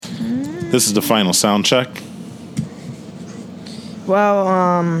This is the final sound check.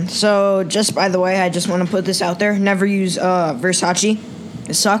 Well, so just by the way, I just want to put this out there. Never use Versace.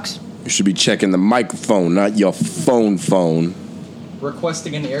 It sucks. You should be checking the microphone, not your phone.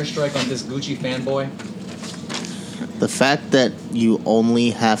 Requesting an airstrike on this Gucci fanboy. The fact that you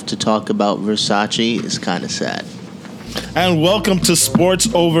only have to talk about Versace is kind of sad. And welcome to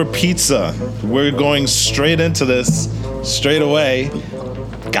Sports Over Pizza. We're going straight into this, straight away.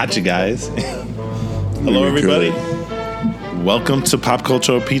 Got you guys. Hello, everybody. Welcome to Pop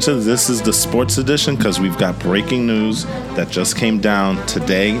Culture Over Pizza. This is the sports edition because we've got breaking news that just came down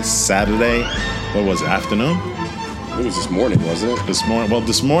today, Saturday. What was it, afternoon? It was this morning, wasn't it?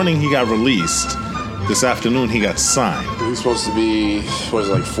 This morning he got released. This afternoon he got signed. He was supposed to be, what was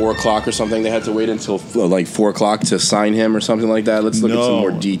it, like 4 o'clock or something? They had to wait until like 4 o'clock to sign him or something like that. Let's look at some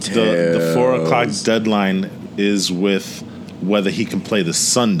more details. The 4 o'clock deadline is with whether he can play this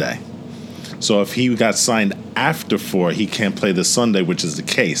Sunday. So if he got signed after 4, he can't play this Sunday, which is the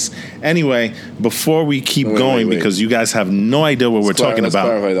case. Anyway, before we keep going, because you guys have no idea what we're talking about.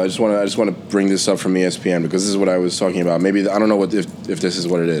 Clarify that. I just want to bring this up from ESPN because this is what I was talking about. Maybe I don't know if this is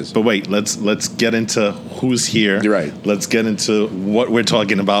what it is. But wait, let's get into who's here. You're right. Let's get into what we're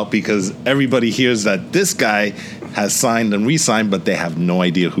talking about because everybody hears that this guy has signed and re-signed, but they have no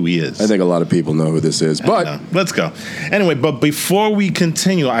idea who he is. I think a lot of people know who this is. But let's go. Anyway, but before we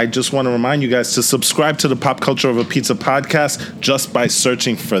continue, I just want to remind you guys to subscribe to the Pop Culture Over Pizza podcast just by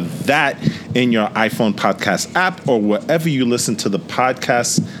searching for that in your iPhone podcast app or wherever you listen to the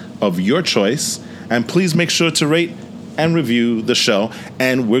podcasts of your choice. And please make sure to rate and review the show.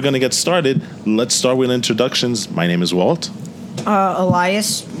 And we're going to get started. Let's start with introductions. My name is Walt.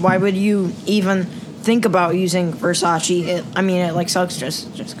 Elias, why would you even think about using Versace? It like sucks.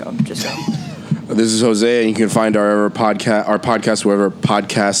 Just go. This is Jose, and you can find our podcast wherever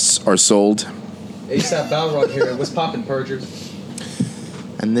podcasts are sold. ASAP Balrog here. What's poppin', Purgers?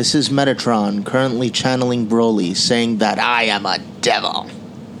 And this is Metatron, currently channeling Broly, saying that I am a devil.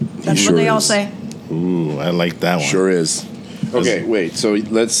 That's what they all say. Ooh, I like that one. Sure is. Okay, wait. So I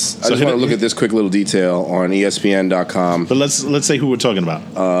just want to look at this quick little detail on ESPN.com. But let's say who we're talking about.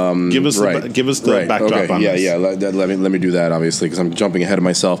 Give us the backdrop on this. Yeah. Let me do that, obviously, because I'm jumping ahead of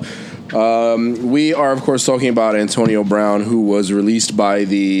myself. We are, of course, talking about Antonio Brown, who was released by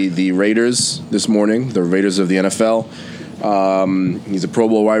the Raiders this morning, the Raiders of the NFL. He's a Pro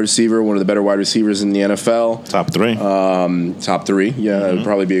Bowl wide receiver, one of the better wide receivers in the NFL. Top 3. Top 3, yeah. That would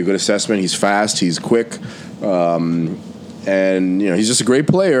probably be a good assessment. He's fast. He's quick. And, he's just a great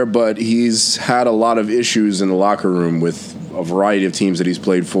player, but he's had a lot of issues in the locker room with a variety of teams that he's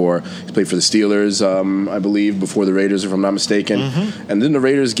played for. He's played for the Steelers, I believe, before the Raiders, if I'm not mistaken. Mm-hmm. And then the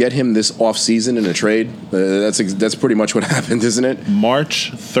Raiders get him this offseason in a trade. That's pretty much what happened, isn't it?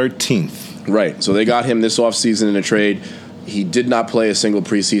 March 13th. Right. So they got him this offseason in a trade. He did not play a single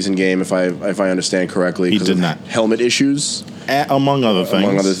preseason game, if I understand correctly. He did not. Helmet issues. Among other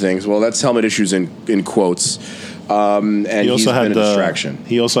things. Well, that's helmet issues in quotes. And he's been a distraction.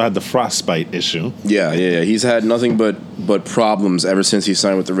 He also had the frostbite issue. Yeah. He's had nothing but problems ever since he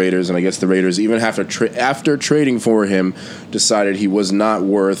signed with the Raiders, and I guess the Raiders, even after trading for him, decided he was not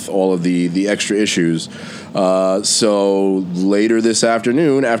worth all of the extra issues. So later this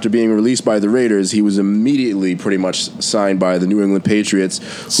afternoon, after being released by the Raiders, he was immediately pretty much signed by the New England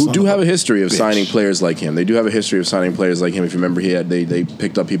Patriots, who do have a history of signing players like him. They do have a history of signing players like him. If you remember, they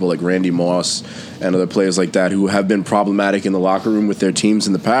picked up people like Randy Moss and other players like that who have been problematic in the locker room with their teams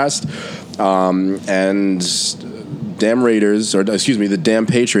in the past. And the damn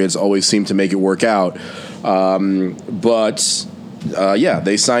Patriots always seem to make it work out.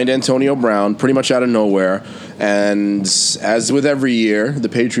 They signed Antonio Brown pretty much out of nowhere. And as with every year, the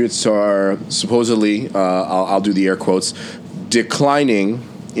Patriots are supposedly, I'll do the air quotes, declining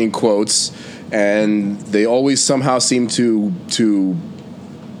in quotes, and they always somehow seem to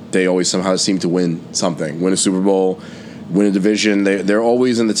win something, win a Super Bowl, win a division. They're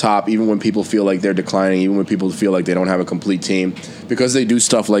always in the top, even when people feel like they're declining, even when people feel like they don't have a complete team, because they do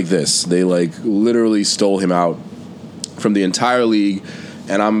stuff like this. They literally stole him out from the entire league,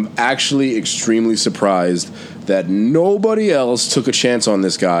 and I'm actually extremely surprised that nobody else took a chance on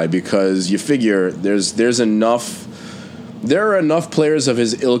this guy, because you figure there are enough players of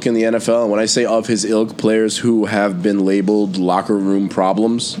his ilk in the NFL, and when I say of his ilk, players who have been labeled locker room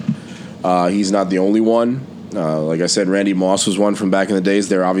problems. He's not the only one. Like I said, Randy Moss was one from back in the days.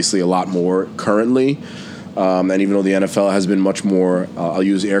 There are obviously a lot more currently. And even though the NFL has been much more, I'll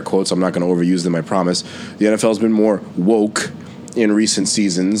use air quotes, I'm not going to overuse them, I promise. The NFL has been more woke in recent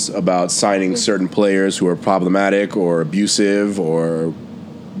seasons about signing certain players who are problematic or abusive or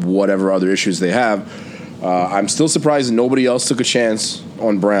whatever other issues they have. I'm still surprised nobody else took a chance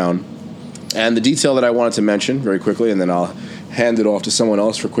on Brown. And the detail that I wanted to mention very quickly, and then I'll hand it off to someone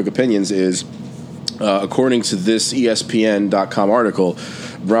else for quick opinions, is according to this ESPN.com article,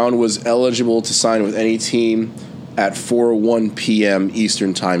 Brown was eligible to sign with any team at 4:01 p.m.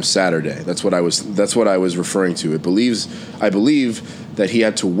 Eastern Time Saturday. That's what I was referring to. I believe that he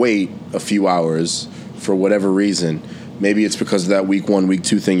had to wait a few hours for whatever reason. Maybe it's because of that week 1, week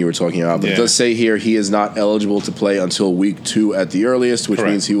 2 thing you were talking about. But It does say here he is not eligible to play until week 2 at the earliest, which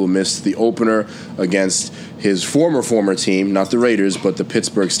means he will miss the opener against his former team, not the Raiders, but the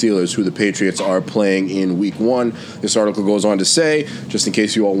Pittsburgh Steelers, who the Patriots are playing in week 1. This article goes on to say, just in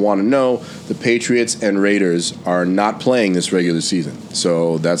case you all want to know, the Patriots and Raiders are not playing this regular season.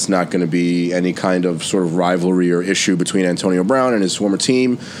 So that's not going to be any kind of sort of rivalry or issue between Antonio Brown and his former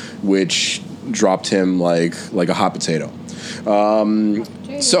team, which dropped him like a hot potato.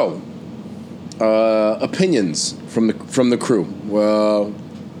 Opinions from the crew.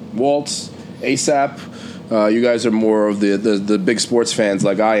 Walt, ASAP, you guys are more of the big sports fans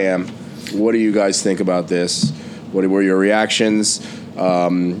like I am. What do you guys think about this? What were your reactions?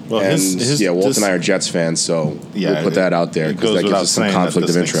 Walt and I are Jets fans, so we'll put that out there because that gives us some conflict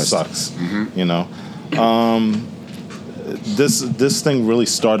of interest. Sucks, you know. This thing really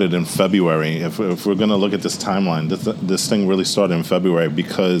started in February. If we're going to look at this timeline, this thing really started in February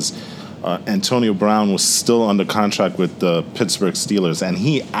because Antonio Brown was still under contract with the Pittsburgh Steelers, and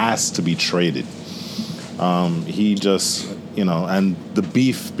he asked to be traded. He just, and the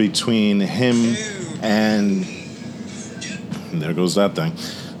beef between him and there goes that thing.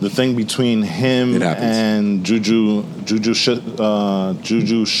 The thing between him and Juju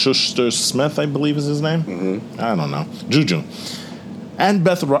Schuster-Smith, I believe is his name. Mm-hmm. I don't know. Juju. And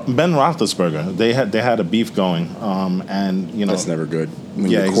Ben Roethlisberger. They had a beef going. And that's never good.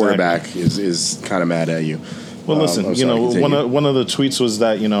 When your quarterback is kind of mad at you. Well, listen, one of the tweets was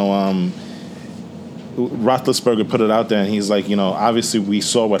that, Roethlisberger put it out there, and he's like, obviously we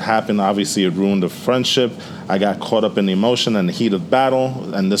saw what happened. Obviously it ruined the friendship. I got caught up in the emotion and the heat of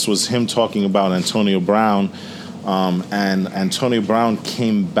battle. And this was him talking about Antonio Brown. And Antonio Brown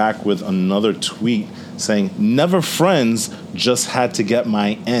came back with another tweet saying, "Never friends, just had to get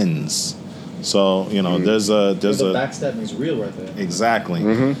my ends." So, there's a backstabbing is real right there. Exactly.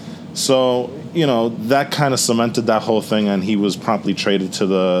 Mm-hmm. So, that kind of cemented that whole thing, and he was promptly traded to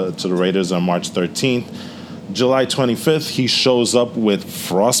the Raiders on March 13th. July 25th, he shows up with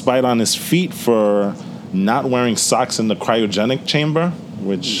frostbite on his feet for not wearing socks in the cryogenic chamber,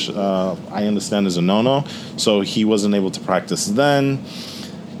 which I understand is a no-no. So he wasn't able to practice then.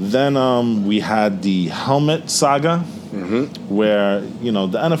 Then we had the helmet saga. Mm-hmm. Where,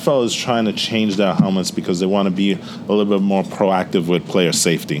 the NFL is trying to change their helmets because they want to be a little bit more proactive with player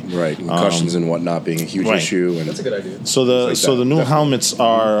safety. Right, concussions and whatnot being a huge issue. And that's a good idea. So the new helmets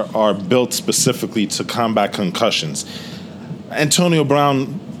are built specifically to combat concussions. Antonio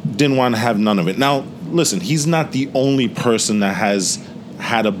Brown didn't want to have none of it. Now, listen, he's not the only person that has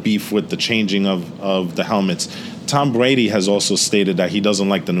had a beef with the changing of the helmets. Tom Brady has also stated that he doesn't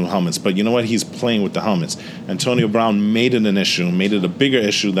like the new helmets, but you know what? He's playing with the helmets. Antonio Brown made it an issue, made it a bigger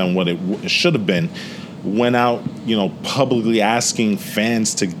issue than what it should have been. Went out, publicly asking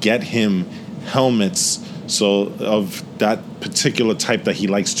fans to get him helmets of that particular type that he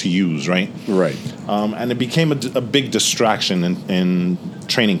likes to use, right? Right. And it became a big distraction in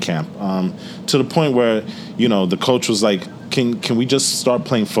training camp to the point where, the coach was like, can we just start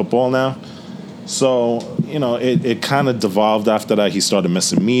playing football now? So, it kind of devolved after that. He started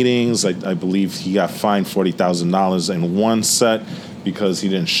missing meetings. I believe he got fined $40,000 in one set because he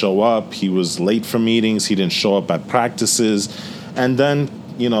didn't show up. He was late for meetings. He didn't show up at practices. And then,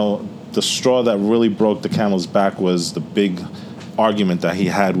 the straw that really broke the camel's back was the big argument that he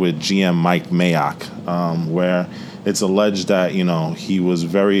had with GM Mike Mayock, where it's alleged that, he was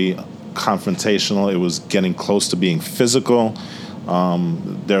very confrontational. It was getting close to being physical.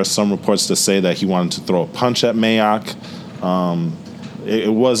 There are some reports that say that he wanted to throw a punch at Mayock.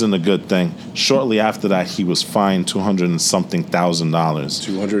 It wasn't a good thing. Shortly after that, he was fined $200,000.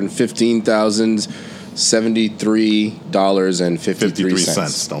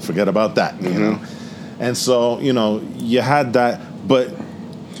 $215,073.53. Don't forget about that. Mm-hmm. And so you had that, but.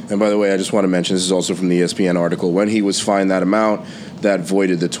 And by the way, I just want to mention this is also from the ESPN article. When he was fined that amount, that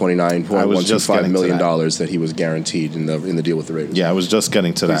voided the $29.125 million that he was guaranteed in the deal with the Raiders. Yeah, I was just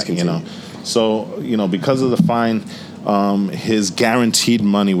getting to that. Continue. So because of the fine, his guaranteed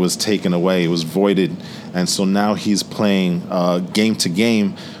money was taken away. It was voided, and so now he's playing game to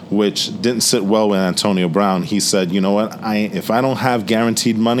game which didn't sit well with Antonio Brown. He said, you know what, if I don't have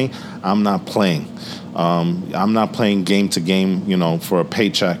guaranteed money, I'm not playing. I'm not playing game to game, for a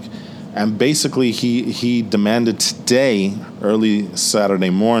paycheck. And basically he demanded today, early Saturday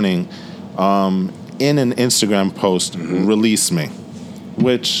morning, in an Instagram post, release me,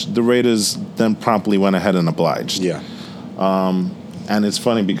 which the Raiders then promptly went ahead and obliged. Yeah. And it's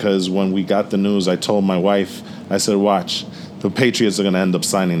funny because when we got the news, I told my wife, I said, watch, the Patriots are going to end up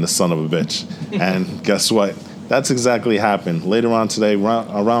signing the son of a bitch. And guess what? That's exactly happened. Later on today,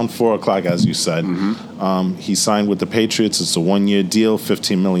 around 4 o'clock, as you said, he signed with the Patriots. It's a 1-year deal,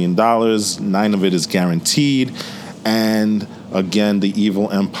 $15 million. 9 of it is guaranteed. And again, the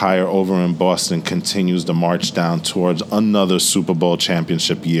evil empire over in Boston continues to march down towards another Super Bowl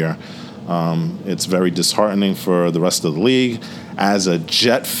championship year. It's very disheartening for the rest of the league. As a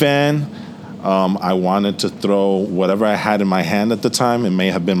Jet fan, I wanted to throw whatever I had in my hand at the time. It may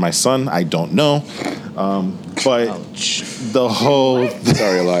have been my son. I don't know. But the whole...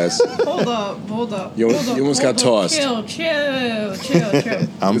 Sorry, Elias. Hold up. You almost got tossed. Chill.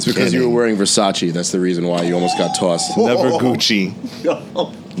 It's because you were wearing Versace. That's the reason why you almost got tossed. Never Gucci.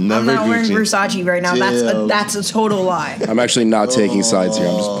 Never I'm not wearing Gucci. Versace right now. That's a total lie. I'm actually not taking sides here.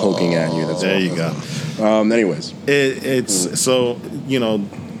 I'm just poking at you. That's There all. you go. Anyways. It's so,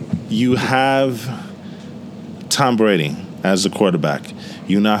 you have Tom Brady as the quarterback.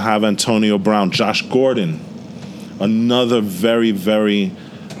 You now have Antonio Brown, Josh Gordon, another very, very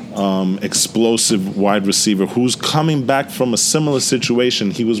explosive wide receiver who's coming back from a similar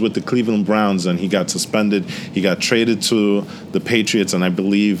situation. He was with the Cleveland Browns and he got suspended. He got traded to the Patriots, and I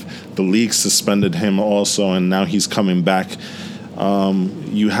believe the league suspended him also, and now he's coming back.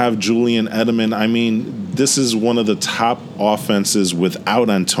 You have Julian Edelman. I mean, this is one of the top offenses without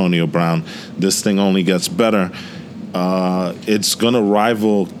Antonio Brown. This thing only gets better. It's going to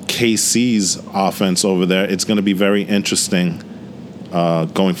rival KC's offense over there. It's going to be very interesting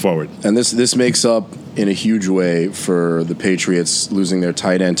going forward. And this makes up in a huge way for the Patriots losing their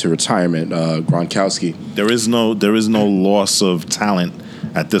tight end to retirement, Gronkowski. There is no loss of talent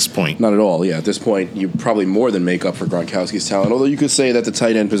at this point. Not at all. Yeah, at this point, you probably more than make up for Gronkowski's talent. Although you could say that the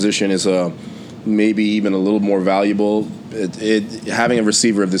tight end position is maybe even a little more valuable. Having a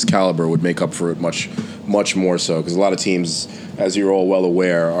receiver of this caliber would make up for it much more so, because a lot of teams, as you're all well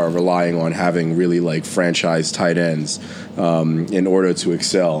aware, are relying on having really franchise tight ends in order to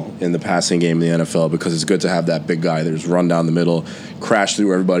excel in the passing game in the NFL, because it's good to have that big guy that just run down the middle, crash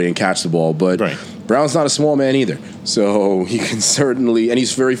through everybody, and catch the ball. But right. Brown's not a small man either, so he can certainly, and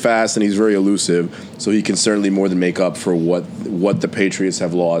he's very fast and he's very elusive, so he can certainly more than make up for what the Patriots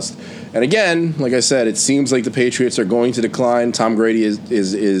have lost. And again, like I said, it seems like the Patriots are going to decline. Tom Brady is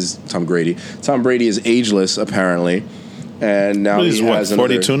ageless apparently, and now he has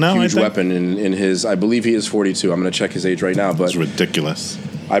another 42 now, huge weapon in his. I believe he is 42. I'm going to check his age right now, but it's ridiculous.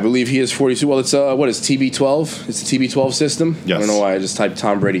 I believe he is 42. Well, it's what is TB12? It's the TB12 system. Yes. I don't know why I just typed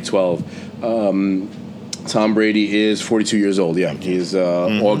Tom Brady 12. Tom Brady is 42 years old. Yeah, he's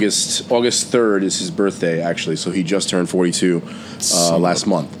August 3rd is his birthday actually. So he just turned 42 last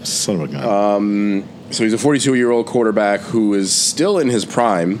month. Son of a gun. So he's a 42-year-old quarterback who is still in his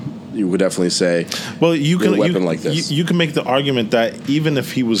prime. You would definitely say. Well, you can like this. You can make the argument that even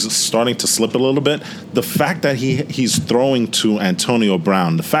if he was starting to slip a little bit, the fact that he's throwing to Antonio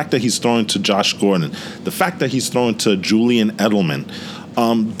Brown, the fact that he's throwing to Josh Gordon, the fact that he's throwing to Julian Edelman,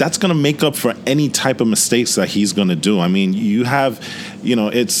 that's going to make up for any type of mistakes that he's going to do. I mean, you have,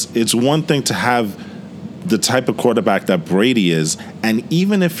 it's one thing to have the type of quarterback that Brady is, and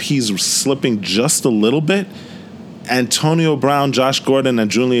even if he's slipping just a little bit, Antonio Brown, Josh Gordon, and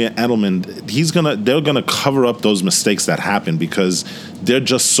Julian Edelman, they're gonna cover up those mistakes that happen because they're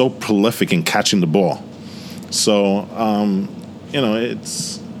just so prolific in catching the ball. So,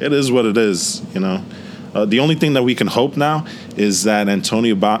 it is what it is. The only thing that we can hope now is that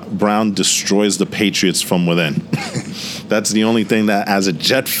Antonio Brown destroys the Patriots from within. That's the only thing that, as a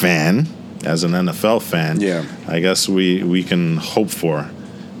Jet fan, as an NFL fan, I guess we can hope for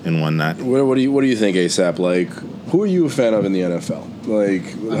in one night. What do you think, ASAP? Who are you a fan of in the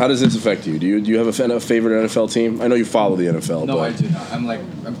NFL? How does this affect you? Do you have a favorite NFL team? I know you follow the NFL. No, but I do not.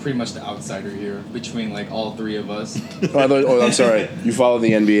 I'm pretty much the outsider here between all three of us. I'm sorry. You follow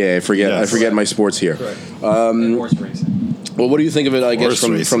the NBA. I forget my sports here. Correct. And horse racing. Well, what do you think of it? I guess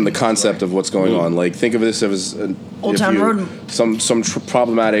from the concept of what's going on. Think of this as some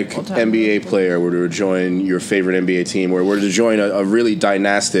problematic NBA player were to join your favorite NBA team, or were to join a really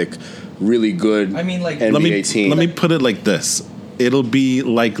dynastic, really good NBA team. Let me put it like this. It'll be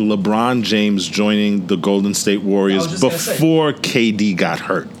like LeBron James joining the Golden State Warriors before KD got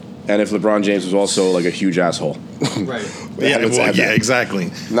hurt. And if LeBron James was also like a huge asshole. Right. Exactly.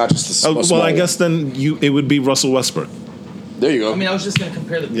 Not just a small well, I one. guess then it would be Russell Westbrook. There you go. I mean, I was just gonna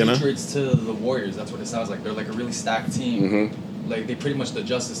compare the You know? Patriots to the Warriors. That's what it sounds like. They're like a really stacked team. Mm-hmm. Like they pretty much the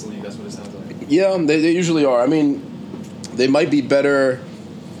Justice League. That's what it sounds like. Yeah, they usually are. I mean, they might be better.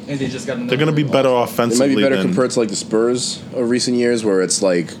 And they just got. They're going to be better They offensively. might be better than, compared to like the Spurs of recent years, where it's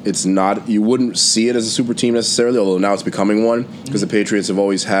like it's not. You wouldn't see it as a super team necessarily, although now it's becoming one because the Patriots have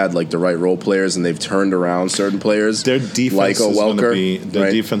always had like the right role players and they've turned around certain players. Their defense like a is going to Welker, be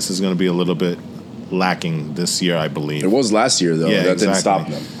right? defense is going to be a little bit lacking this year, I believe. It was last year though. Yeah, that didn't stop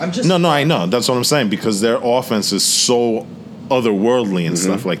exactly. them. I'm just. No, I know. That's what I'm saying because their offense is so otherworldly and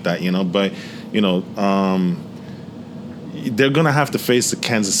stuff like that, you know. But they're going to have to face the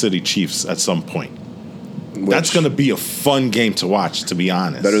Kansas City Chiefs at some point. That's going to be a fun game to watch, to be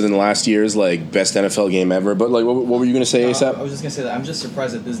honest. Better than last year's like best NFL game ever. But like, what were you going to say, ASAP? I was just gonna say that I'm just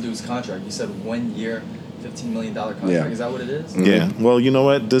surprised at this dude's contract. You said 1 year, $15 million contract. Yeah. Is that what it is? Yeah. Well, you know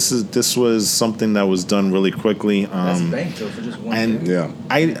what? This was something that was done really quickly. That's bank though for just 1 and year.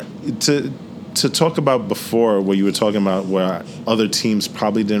 Yeah. To talk about before where you were talking about where other teams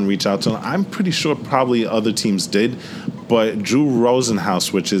probably didn't reach out to him, I'm pretty sure probably other teams did, but Drew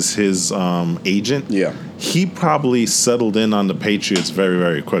Rosenhaus, which is his agent, Yeah. he probably settled in on the Patriots very,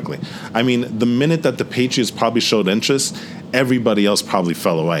 very quickly. I mean, the minute that the Patriots probably showed interest, everybody else probably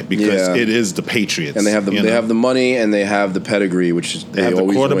fell away because Yeah. it is the Patriots. And they have you know? have the money and they have the pedigree, which is They have the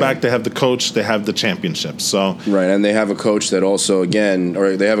always quarterback, win. they have the coach, they have the championship. So Right, and they have a coach that also, again,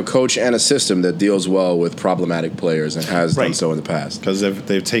 or they have a coach and a system that deals well with problematic players and has done Right. so in the past. because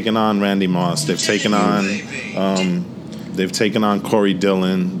they've taken on Randy Moss, they've taken on Corey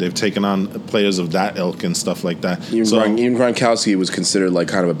Dillon, they've taken on players of that ilk and stuff like that. Even Gronkowski was considered like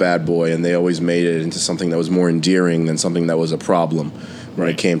kind of a bad boy, and they always made it into something that was more endearing than something that was a problem when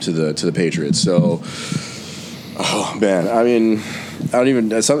it came to the Patriots. So, oh man, I mean,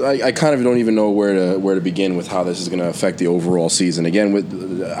 I kind of don't even know where to begin with how this is going to affect the overall season.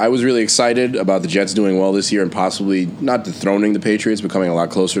 Again, I was really excited about the Jets doing well this year and possibly not dethroning the Patriots, but coming a lot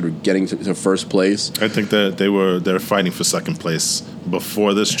closer to getting to first place. I think that they're fighting for second place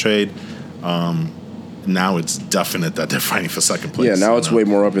before this trade. Now it's definite that they're fighting for second place. Yeah, now it's way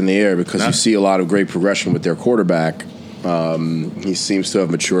more up in the air because Nah. you see a lot of great progression with their quarterback. He seems to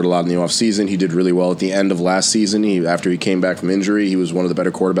have matured a lot in the offseason. He did really well at the end of last season. After he came back from injury, he was one of the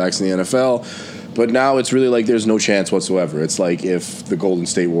better quarterbacks in the NFL. But now it's really like there's no chance whatsoever. It's like if the Golden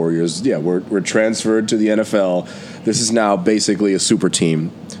State Warriors, we're transferred to the NFL. This is now basically a super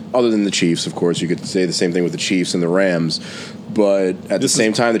team. Other than the Chiefs, of course. You could say the same thing with the Chiefs and the Rams. But at the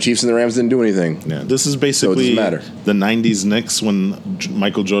same time, the Chiefs and the Rams didn't do anything. Yeah, this is basically matter. the 90s Knicks when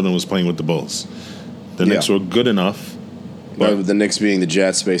Michael Jordan was playing with the Bulls. The Knicks were good enough. Well, the Knicks being the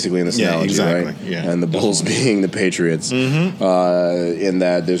Jets, basically, in this analogy, exactly. right? Yeah. And the Bulls being the Patriots. In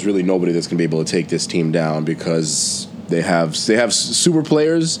that there's really nobody that's going to be able to take this team down because they have super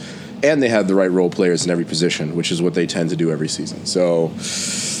players and they have the right role players in every position, which is what they tend to do every season. So,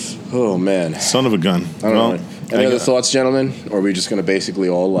 oh, man. Son of a gun. I don't know. Any other thoughts, gentlemen? Or are we just going to basically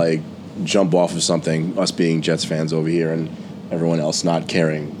all, like, jump off of something, us being Jets fans over here and everyone else not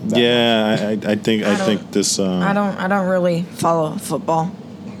caring? Yeah, I think this. I don't really follow football.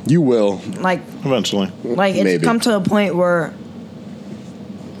 You will. Like Eventually. it's Maybe. come to a point where,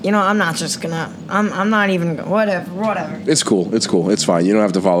 I'm not just gonna. I'm not even. Whatever. It's cool. It's fine. You don't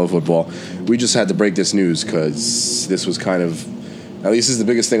have to follow football. We just had to break this news because this was kind of, at least this is the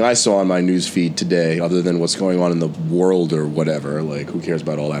biggest thing I saw on my news feed today, other than what's going on in the world or whatever. Like, who cares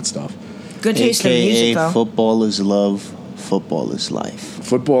about all that stuff? Good taste in music, AKA though. football is love, football is life.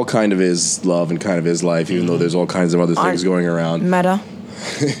 Football kind of is love and kind of is life, even though there's all kinds of other things going around. Meta.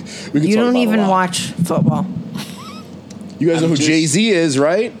 We can You talk don't about a even lot. watch football. You guys know who just- Jay-Z is,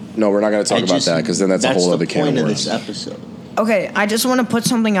 right? No, we're not going to talk about that because then that's a whole other can of That's the point of worms. this episode. Okay, I just want to put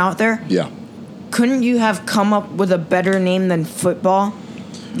something out there. Yeah. Couldn't you have come up with a better name than football?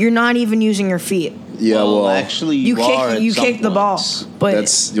 You're not even using your feet. Yeah, well, actually, You are at kick some the ball,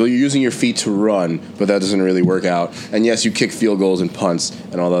 points. but you're using your feet to run, but that doesn't really work out. And yes, you kick field goals and punts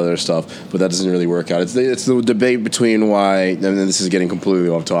and all that other stuff, but that doesn't really work out. It's the debate between why, and this is getting completely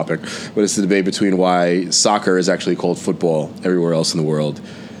off topic, but it's the debate between why soccer is actually called football everywhere else in the world,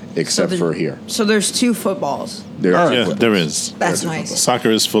 except for here. So there's two footballs. There are Yeah, footballs. there is. That's nice.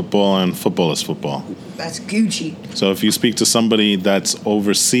 Soccer is football and football is football. That's Gucci. So if you speak to somebody that's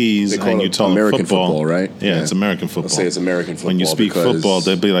overseas They call and it you tell them American football, football, right? Yeah, Yeah. it's American football. They'll say it's American football When you speak because- football,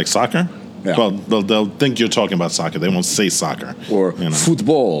 they'll be like soccer. Yeah. Well, they'll think you're talking about soccer. They won't say soccer. Or you know.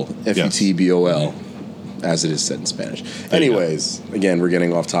 football, F-U-T-B-O-L. as it is said in Spanish. Anyways, again, we're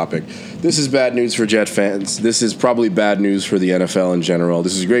getting off topic. This is bad news for Jet fans. This is probably bad news for the NFL in general.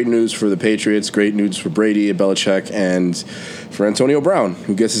 This is great news for the Patriots, great news for Brady and Belichick, and for Antonio Brown,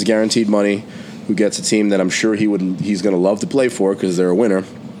 who gets his guaranteed money, who gets a team that I'm sure he's going to love to play for because they're a winner.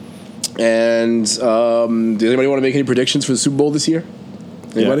 And does anybody want to make any predictions for the Super Bowl this year?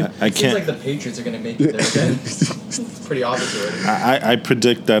 Anybody? I It seems can't. like the Patriots are going to make it there again. It's pretty obvious already. I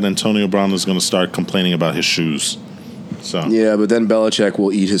predict that Antonio Brown is going to start complaining about his shoes. So Yeah, but then Belichick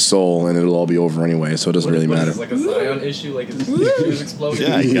will eat his soul, and it'll all be over anyway, so it doesn't really What matter. is this, like a Zion issue? Like his shoes exploding?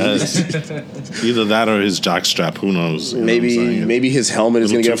 yeah, I guess either that or his jockstrap. Who knows? You know what I'm saying? Maybe his helmet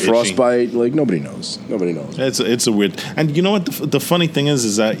is A going to little get too itchy. frostbite. Like, nobody knows. Nobody knows. It's a weird. And you know what? The funny thing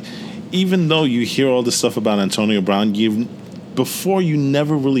is that even though you hear all this stuff about Antonio Brown, before you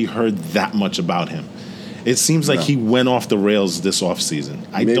never really heard that much about him. It seems like he went off the rails this offseason.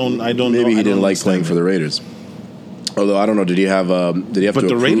 I don't know. Maybe he I don't didn't like understand playing for the Raiders. Although I don't know, did he have But to the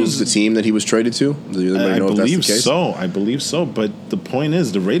approve Raiders- the team that he was traded to? Does anybody I know if that's the believe case? so. I believe so. But the point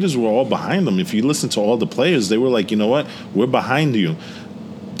is, the Raiders were all behind them. If you listen to all the players, they were like, you know what? We're behind you.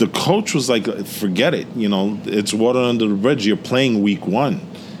 The coach was like, forget it. You know, it's water under the bridge. You're playing week one.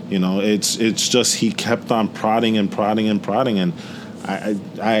 You know, it's just he kept on prodding, and I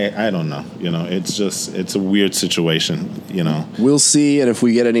don't know. You know, it's a weird situation. You know, We'll see, and if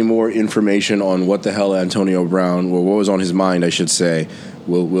we get any more information on what the hell Antonio Brown, or what was on his mind, I should say,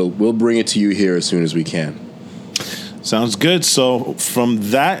 we'll bring it to you here as soon as we can. sounds good. So from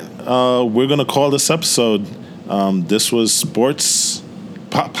that, we're gonna call this episode. This was sports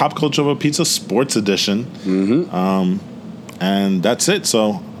pop culture over pizza sports edition. Mm-hmm. And that's it.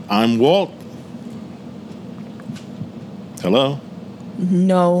 So I'm Walt. Hello.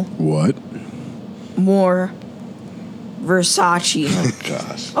 No What? more Versace. Oh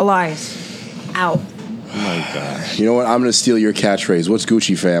gosh. Elias, out. Oh my gosh. You know what? I'm going to steal your catchphrase. What's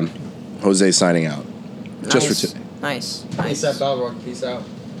Gucci, fam? Jose signing out. Just for today. Nice. Peace out, Balrog. Peace out.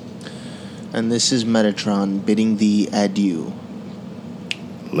 And this is Metatron bidding thee adieu.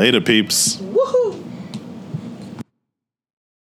 Later, peeps.